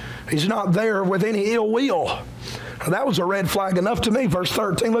not there with any ill will. That was a red flag enough to me. Verse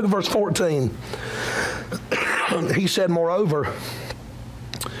 13, look at verse 14. He said, moreover,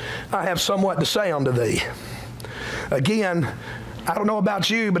 I have somewhat to say unto thee. Again, I don't know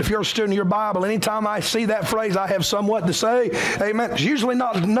about you, but if you're a student of your Bible, anytime I see that phrase, I have somewhat to say, amen, it's usually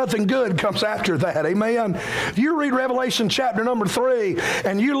nothing good comes after that, amen. You read Revelation chapter number 3,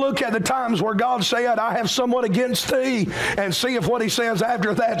 and you look at the times where God said, I have somewhat against thee, and see if what he says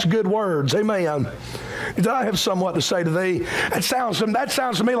after that's good words, amen. I have somewhat to say to thee. That sounds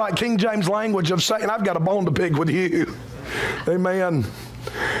to me like King James language of saying, I've got a bone to pick with you, amen.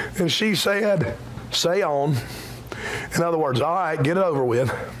 And she said, say on. In other words, all right, get it over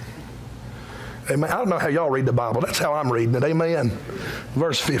with. Amen. I don't know how y'all read the Bible. That's how I'm reading it. Amen.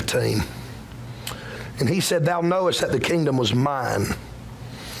 Verse 15. And he said, thou knowest that the kingdom was mine.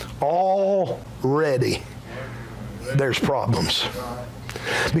 Already there's problems.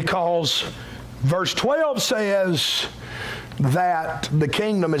 Because verse 12 says that the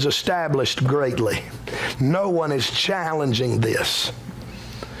kingdom is established greatly. No one is challenging this.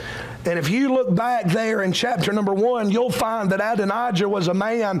 And if you look back there in chapter number 1, you'll find that Adonijah was a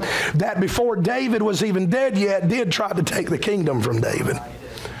man that before David was even dead yet, did try to take the kingdom from David.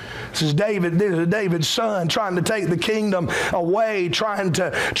 This is David's son trying to take the kingdom away, trying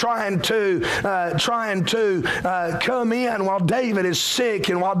to come in while David is sick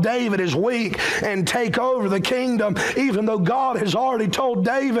and while David is weak and take over the kingdom, even though God has already told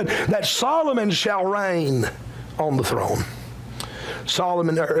David that Solomon shall reign on the throne.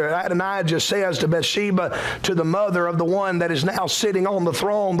 Adonijah says to Bathsheba, to the mother of the one that is now sitting on the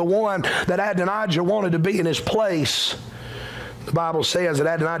throne, the one that Adonijah wanted to be in his place. The Bible says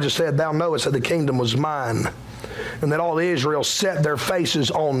that Adonijah said, "Thou knowest that the kingdom was mine, and that all Israel set their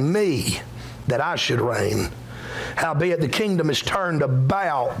faces on me, that I should reign. Howbeit the kingdom is turned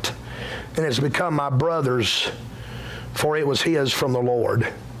about, and has become my brother's, for it was his from the Lord."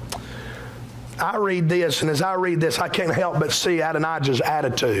 I read this, and as I read this, I can't help but see Adonijah's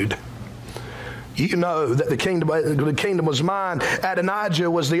attitude. You know that the kingdom was mine.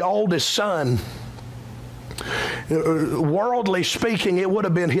 Adonijah was the oldest son. Worldly speaking, it would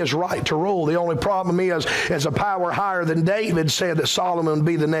have been his right to rule. The only problem is, as a power higher than David said that Solomon would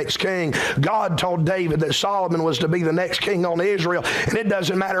be the next king, God told David that Solomon was to be the next king on Israel. And it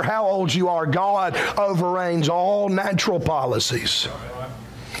doesn't matter how old you are, God overreigns all natural policies.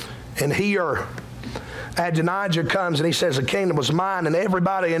 And here, Adonijah comes and he says, the kingdom was mine, and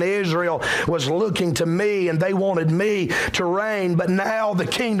everybody in Israel was looking to me, and they wanted me to reign. But now the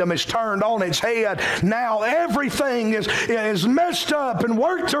kingdom is turned on its head. Now everything is messed up and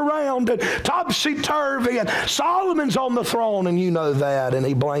worked around and topsy-turvy, and Solomon's on the throne, and you know that, and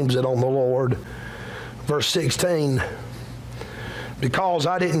he blames it on the Lord. Verse 16, because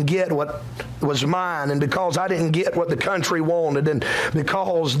I didn't get what was mine, and because I didn't get what the country wanted, and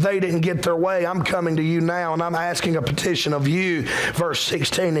because they didn't get their way, I'm coming to you now, and I'm asking a petition of you. Verse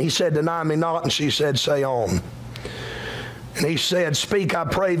 16, he said, deny me not, and she said, say on. And he said, speak, I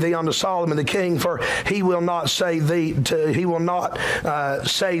pray thee, unto Solomon the king, for he will not say thee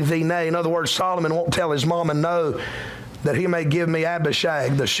nay. In other words, Solomon won't tell his mama no, that he may give me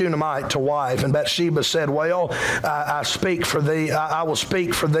Abishag the Shunammite to wife. And Bathsheba said, well, I will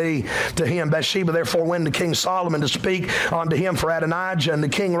speak for thee to him. Bathsheba therefore went to King Solomon to speak unto him for Adonijah. And the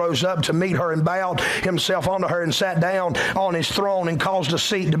king rose up to meet her and bowed himself unto her and sat down on his throne and caused a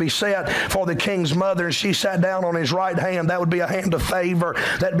seat to be set for the king's mother. And she sat down on his right hand. That would be a hand of favor.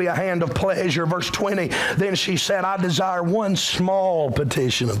 That'd be a hand of pleasure. Verse 20, then she said, I desire one small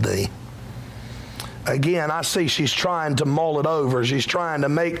petition of thee. Again, I see she's trying to mull it over. She's trying to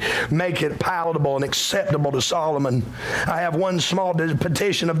make it palatable and acceptable to Solomon. I have one small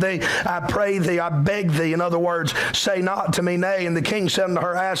petition of thee. I pray thee, I beg thee. In other words, say not to me nay. And the king said unto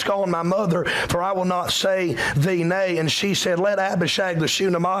her, ask on my mother, for I will not say thee nay. And she said, let Abishag the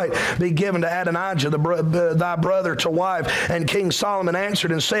Shunammite be given to Adonijah thy brother to wife. And King Solomon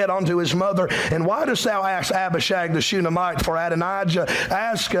answered and said unto his mother, and why dost thou ask Abishag the Shunammite for Adonijah?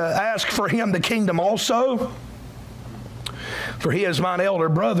 Ask for him the kingdom also, for he is mine elder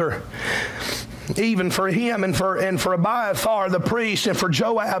brother. Even for him and for Abiathar the priest, and for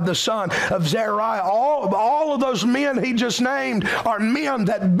Joab the son of Zeruiah, all of those men he just named are men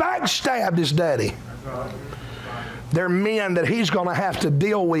that backstabbed his daddy. They're men that he's going to have to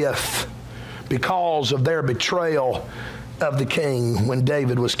deal with because of their betrayal of the king when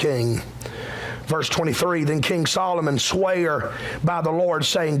David was king. Verse 23, then King Solomon sware by the Lord,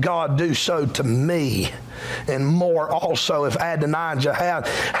 saying, God, do so to me, and more also, if Adonijah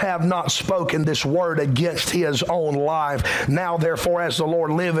have not spoken this word against his own life. Now therefore, as the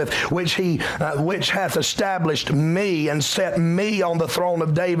Lord liveth, which hath established me and set me on the throne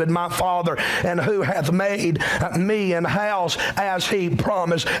of David my father, and who hath made me an house as he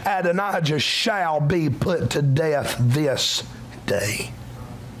promised, Adonijah shall be put to death this day.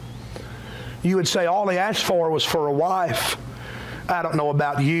 You would say all he asked for was for a wife. I don't know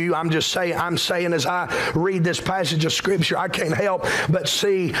about you. I'm saying as I read this passage of Scripture, I can't help but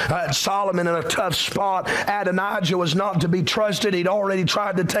see Solomon in a tough spot. Adonijah was not to be trusted. He'd already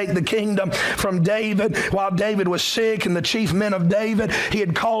tried to take the kingdom from David while David was sick, and the chief men of David, he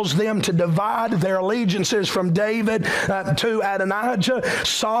had caused them to divide their allegiances from David to Adonijah.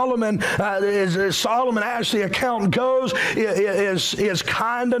 Solomon, as Solomon, as the account goes, is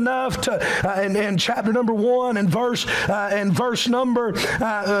kind enough to, in chapter number 1 and verse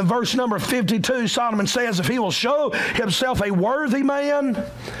number 52, Solomon says, if he will show himself a worthy man,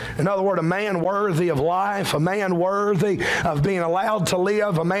 in other words, a man worthy of life, a man worthy of being allowed to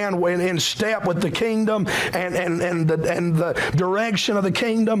live, a man in step with the kingdom and the direction of the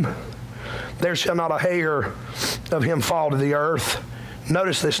kingdom, there shall not a hair of him fall to the earth.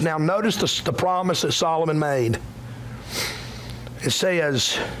 Notice this now. Notice the promise that Solomon made. It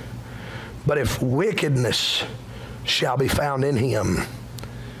says, but if wickedness shall be found in him,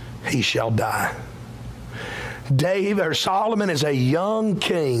 he shall die. Solomon is a young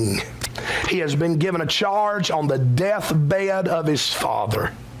king. He has been given a charge on the deathbed of his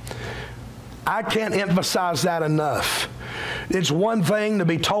father. I can't emphasize that enough. It's one thing to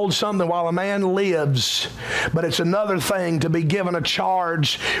be told something while a man lives, but it's another thing to be given a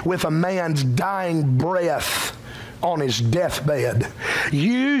charge with a man's dying breath on his deathbed,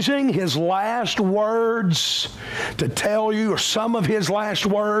 using his last words to tell you, or some of his last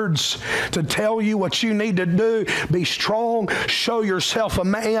words to tell you what you need to do. Be strong, show yourself a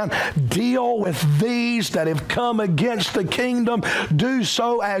man, deal with these that have come against the kingdom. Do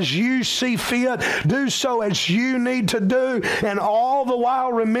so as you see fit, do so as you need to do, and all the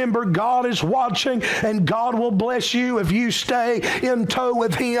while remember God is watching, and God will bless you if you stay in tow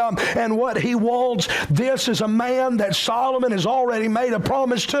with him and what he wants. This is a man that Solomon has already made a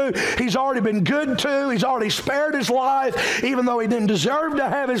promise to. He's already been good to. He's already spared his life, even though he didn't deserve to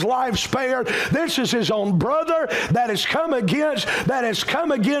have his life spared. This is his own brother that has come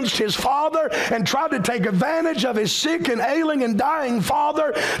against his father and tried to take advantage of his sick and ailing and dying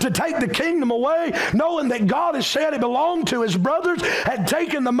father to take the kingdom away, knowing that God has said it belonged to his brothers, had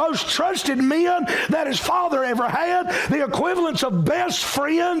taken the most trusted men that his father ever had, the equivalents of best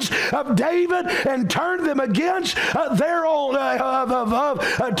friends of David, and turned them against turn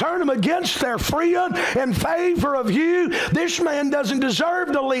them against their friend in favor of you. This man doesn't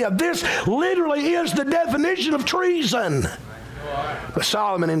deserve to live. This literally is the definition of treason. But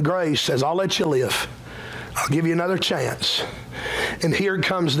Solomon in grace says, I'll let you live. I'll give you another chance. And here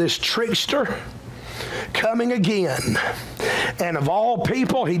comes this trickster coming again. And of all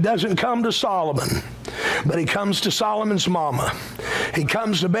people, he doesn't come to Solomon, but he comes to Solomon's mama. He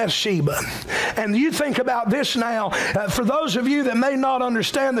comes to Bathsheba. And you think about this now, for those of you that may not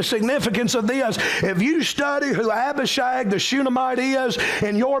understand the significance of this, if you study who Abishag the Shunammite is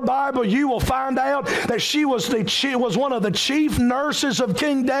in your Bible, you will find out that she was one of the chief nurses of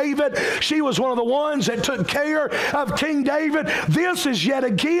King David. She was one of the ones that took care of King David. This is yet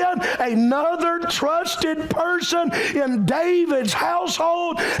again another trusted person in David's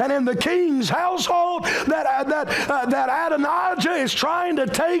household and in the king's household that Adonijah is trying to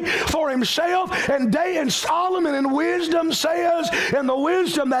take for himself. And Solomon in wisdom says, in the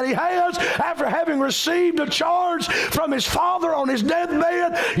wisdom that he has, after having received a charge from his father on his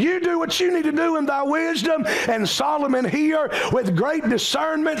deathbed, you do what you need to do in thy wisdom. And Solomon here, with great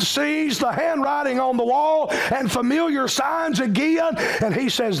discernment, sees the handwriting on the wall and familiar signs again. And he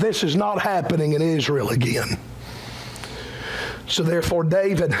says, this is not happening in Israel again. So therefore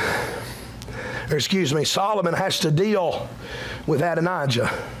Solomon has to deal with Adonijah.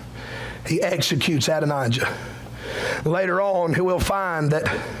 He executes Adonijah. Later on, we'll find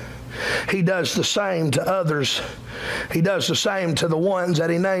that he does the same to others. He does the same to the ones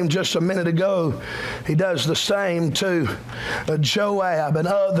that he named just a minute ago. He does the same to Joab and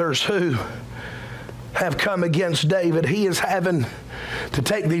others who have come against David. He is having to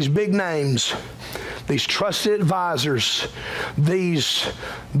take these big names, these trusted advisors, these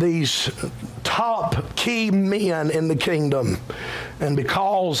top key men in the kingdom, and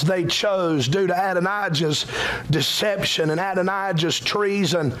because they chose, due to Adonijah's deception and Adonijah's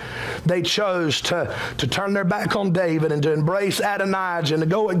treason, they chose to turn their back on David and to embrace Adonijah and to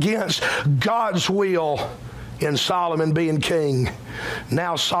go against God's will in Solomon being king.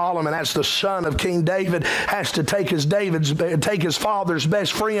 Now Solomon, as the son of King David, has to take his father's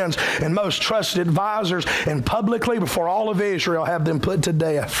best friends and most trusted advisors and publicly before all of Israel have them put to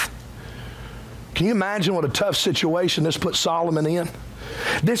death. Can you imagine what a tough situation this puts Solomon in?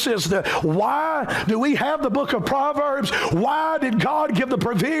 Why do we have the book of Proverbs? Why did God give the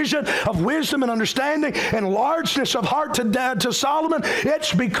provision of wisdom and understanding and largeness of heart to Solomon?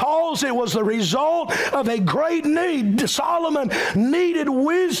 It's because it was the result of a great need. Solomon needed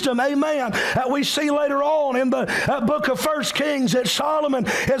wisdom, amen. We see later on in the book of 1 Kings that Solomon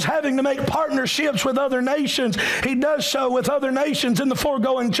is having to make partnerships with other nations. He does so with other nations in the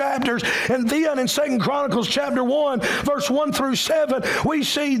foregoing chapters. And then in 2 Chronicles chapter 1, verse 1 through 7, we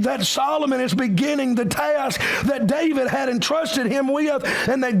see that Solomon is beginning the task that David had entrusted him with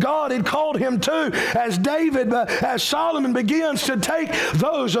and that God had called him to. As Solomon begins to take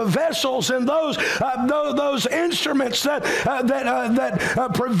those vessels and those instruments,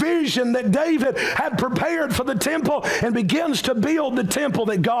 that provision that David had prepared for the temple, and begins to build the temple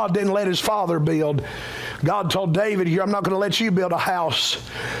that God didn't let his father build. God told David, I'm not going to let you build a house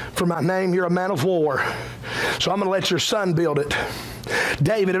for my name. You're a man of war. So I'm going to let your son build it.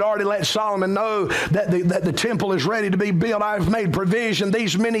 David had already let Solomon know that the temple is ready to be built. I've made provision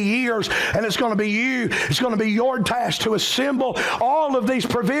these many years, and it's going to be you. It's going to be your task to assemble all of these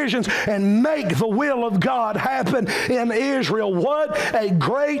provisions and make the will of God happen in Israel. What a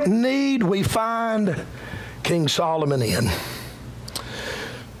great need we find King Solomon in.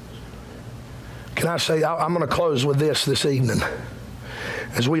 Can I say, I'm going to close with this evening.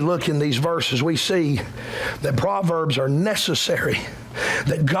 As we look in these verses, we see that Proverbs are necessary.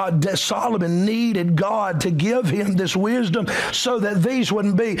 That Solomon needed God to give him this wisdom so that these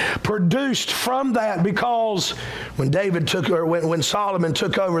wouldn't be produced from that, because when Solomon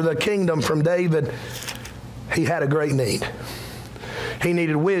took over the kingdom from David, he had a great need. He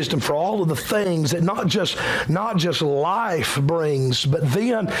needed wisdom for all of the things that not just life brings, but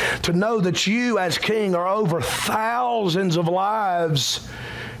then to know that you as king are over thousands of lives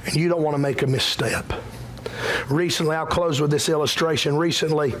and you don't want to make a misstep. Recently, I'll close with this illustration.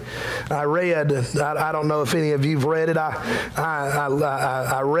 Recently, I read, I don't know if any of you've read it.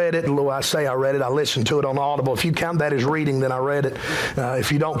 I read it. I say I read it. I listened to it on Audible. If you count that as reading, then I read it.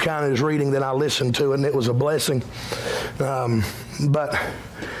 If you don't count it as reading, then I listened to it, and it was a blessing. But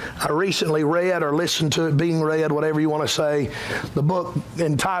I recently read or listened to it being read, whatever you want to say, the book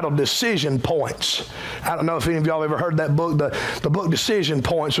entitled Decision Points. I don't know if any of y'all ever heard that book. The book Decision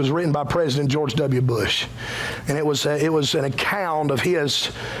Points was written by President George W. Bush. And it was an account of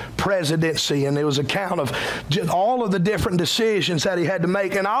his presidency, and it was an account of just all of the different decisions that he had to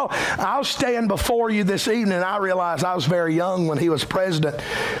make. And I'll stand before you this evening. I realize I was very young when he was president,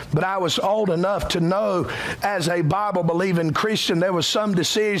 but I was old enough to know as a Bible-believing Christian there was some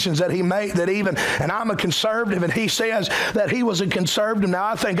decisions that he made that even, and I'm a conservative, and he says that he was a conservative. Now,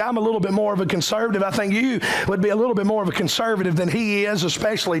 I think I'm a little bit more of a conservative. I think you would be a little bit more of a conservative than he is,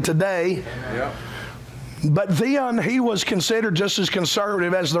 especially today. Yeah. But then he was considered just as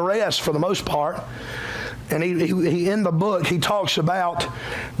conservative as the rest for the most part. And he in the book, he talks about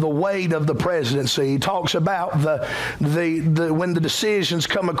the weight of the presidency. He talks about when the decisions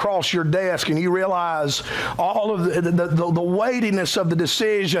come across your desk and you realize all of the weightiness of the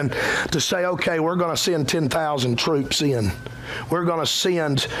decision to say, okay, we're going to send 10,000 troops in. We're going to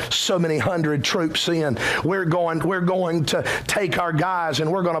send so many hundred troops in. We're going to take our guys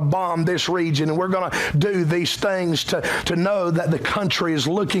and we're going to bomb this region, and we're going to do these things to know that the country is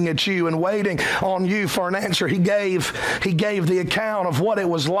looking at you and waiting on you for an answer. He gave the account of what it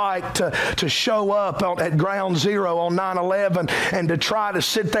was like to show up at Ground Zero on 9/11 and to try to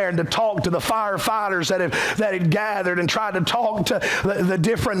sit there and to talk to the firefighters that had gathered, and try to talk to the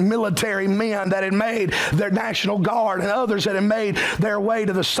different military men that had made their National Guard and others that had made their way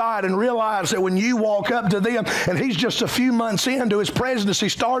to the side, and realize that when you walk up to them, and he's just a few months into his presidency,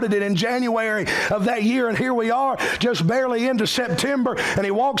 started it in January of that year, and here we are just barely into September, and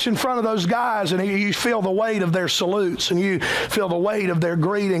he walks in front of those guys, and you feel the weight of their salutes, and you feel the weight of their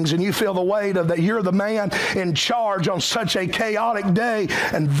greetings, and you feel the weight of that you're the man in charge on such a chaotic day,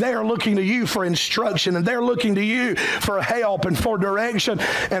 and they're looking to you for instruction, and they're looking to you for help and for direction,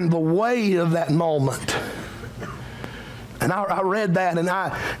 and the weight of that moment. And I read that, and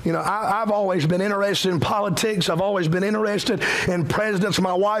I've always been interested in politics. I've always been interested in presidents.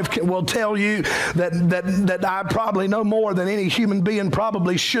 My wife will tell you that I probably know more than any human being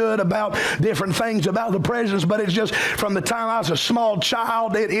probably should about different things about the presidents. But it's just from the time I was a small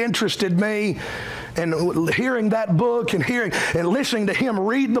child, it interested me. And hearing that book and listening to him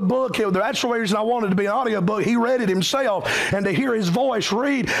read the book, that's the reason I wanted to be an audiobook. He read it himself, and to hear his voice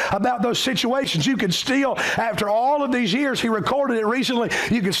read about those situations, you could still, after all of these years, he recorded it recently,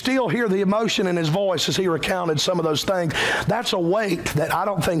 you could still hear the emotion in his voice as he recounted some of those things. That's a weight that I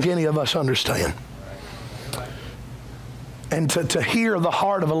don't think any of us understand. And to hear the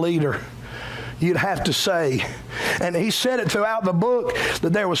heart of a leader, you'd have to say, and he said it throughout the book,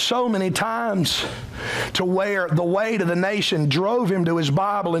 that there was so many times to where the weight of the nation drove him to his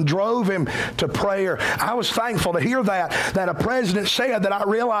Bible and drove him to prayer. I was thankful to hear that a president said that I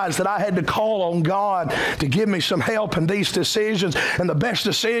realized that I had to call on God to give me some help in these decisions. And the best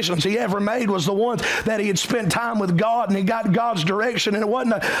decisions he ever made was the ones that he had spent time with God and he got God's direction. And it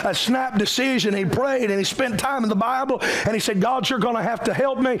wasn't a snap decision. He prayed and he spent time in the Bible and he said, God, you're going to have to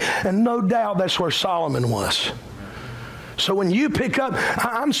help me. And no doubt that's where Solomon was. So when you pick up,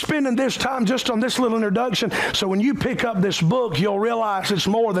 I'm spending this time just on this little introduction. So when you pick up this book, you'll realize it's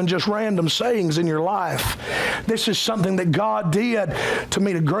more than just random sayings in your life. This is something that God did to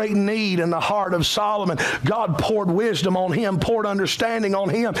meet a great need in the heart of Solomon. God poured wisdom on him, poured understanding on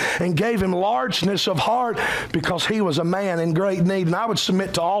him, and gave him largeness of heart because he was a man in great need. And I would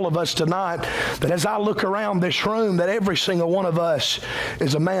submit to all of us tonight that as I look around this room, that every single one of us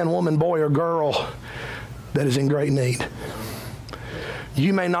is a man, woman, boy, or girl that is in great need.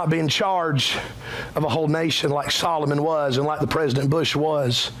 You may not be in charge of a whole nation like Solomon was and like the President Bush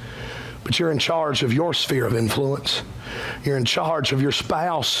was, but you're in charge of your sphere of influence. You're in charge of your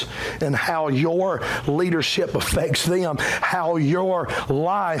spouse and how your leadership affects them, how your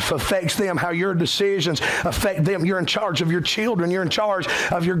life affects them, how your decisions affect them. You're in charge of your children. You're in charge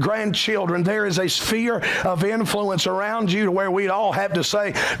of your grandchildren. There is a sphere of influence around you to where we'd all have to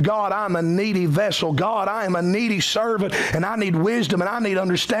say, God, I'm a needy vessel. God, I am a needy servant, and I need wisdom, and I need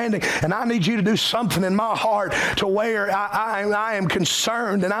understanding, and I need you to do something in my heart to where I am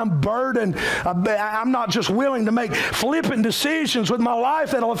concerned and I'm burdened. I'm not just willing to make flippant decisions with my life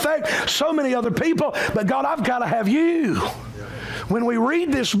that'll affect so many other people, but God, I've got to have you. When we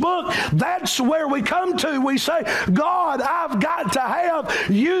read this book, that's where we come to. We say, God, I've got to have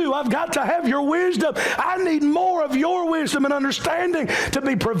you. I've got to have your wisdom. I need more of your wisdom and understanding to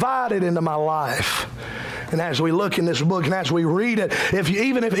be provided into my life. And as we look in this book and as we read it, if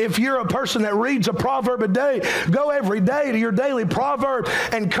you're a person that reads a proverb a day, go every day to your daily proverb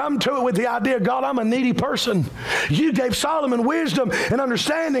and come to it with the idea, God, I'm a needy person. You gave Solomon wisdom and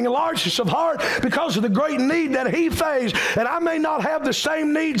understanding and largeness of heart because of the great need that he faced. And I may not have the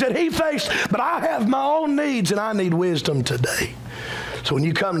same needs that he faced, but I have my own needs and I need wisdom today. So when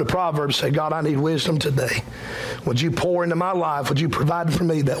you come to Proverbs, say, God, I need wisdom today. Would you pour into my life? Would you provide for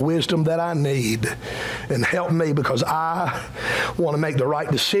me that wisdom that I need? And help me, because I want to make the right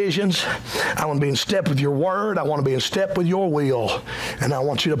decisions. I want to be in step with your word. I want to be in step with your will. And I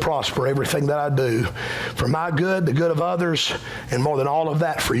want you to prosper everything that I do for my good, the good of others, and more than all of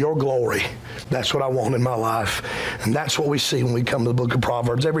that, for your glory. That's what I want in my life. And that's what we see when we come to the book of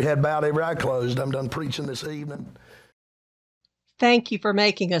Proverbs. Every head bowed, every eye closed. I'm done preaching this evening. Thank you for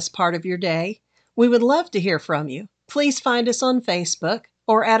making us part of your day. We would love to hear from you. Please find us on Facebook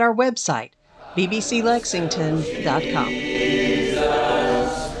or at our website, bbclexington.com.